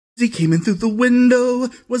he came in through the window,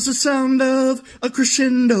 was the sound of a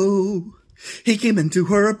crescendo. He came into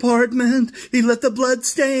her apartment, he left the blood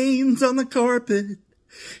stains on the carpet.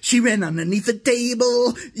 She ran underneath the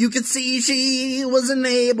table, you could see she wasn't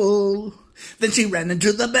able. Then she ran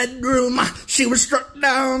into the bedroom, she was struck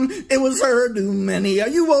down, it was her doom. Annie, are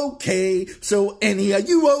you okay? So Annie, are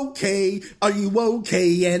you okay? Are you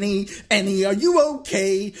okay, Annie? Annie, are you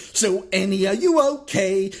okay? So Annie, are you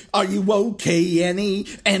okay? Are you okay, Annie?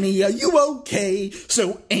 Annie, are you okay?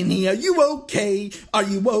 So Annie, are you okay? Are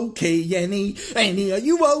you okay, Annie? Annie, are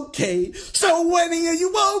you okay? So Annie, are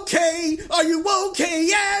you okay? Are you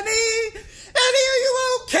okay, Annie? Annie, are you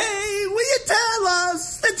okay? Will you tell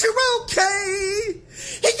us that you're okay?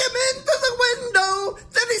 He came into the window,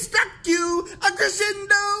 then he struck you a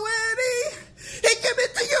crescendo, Annie. He came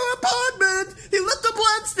into your apartment, he left the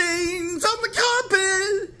bloodstains on the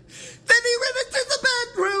carpet. Then he ran into the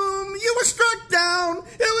bedroom, you were struck down,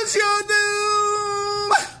 it was your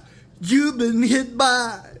doom.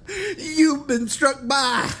 You've been struck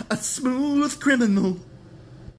by a smooth criminal.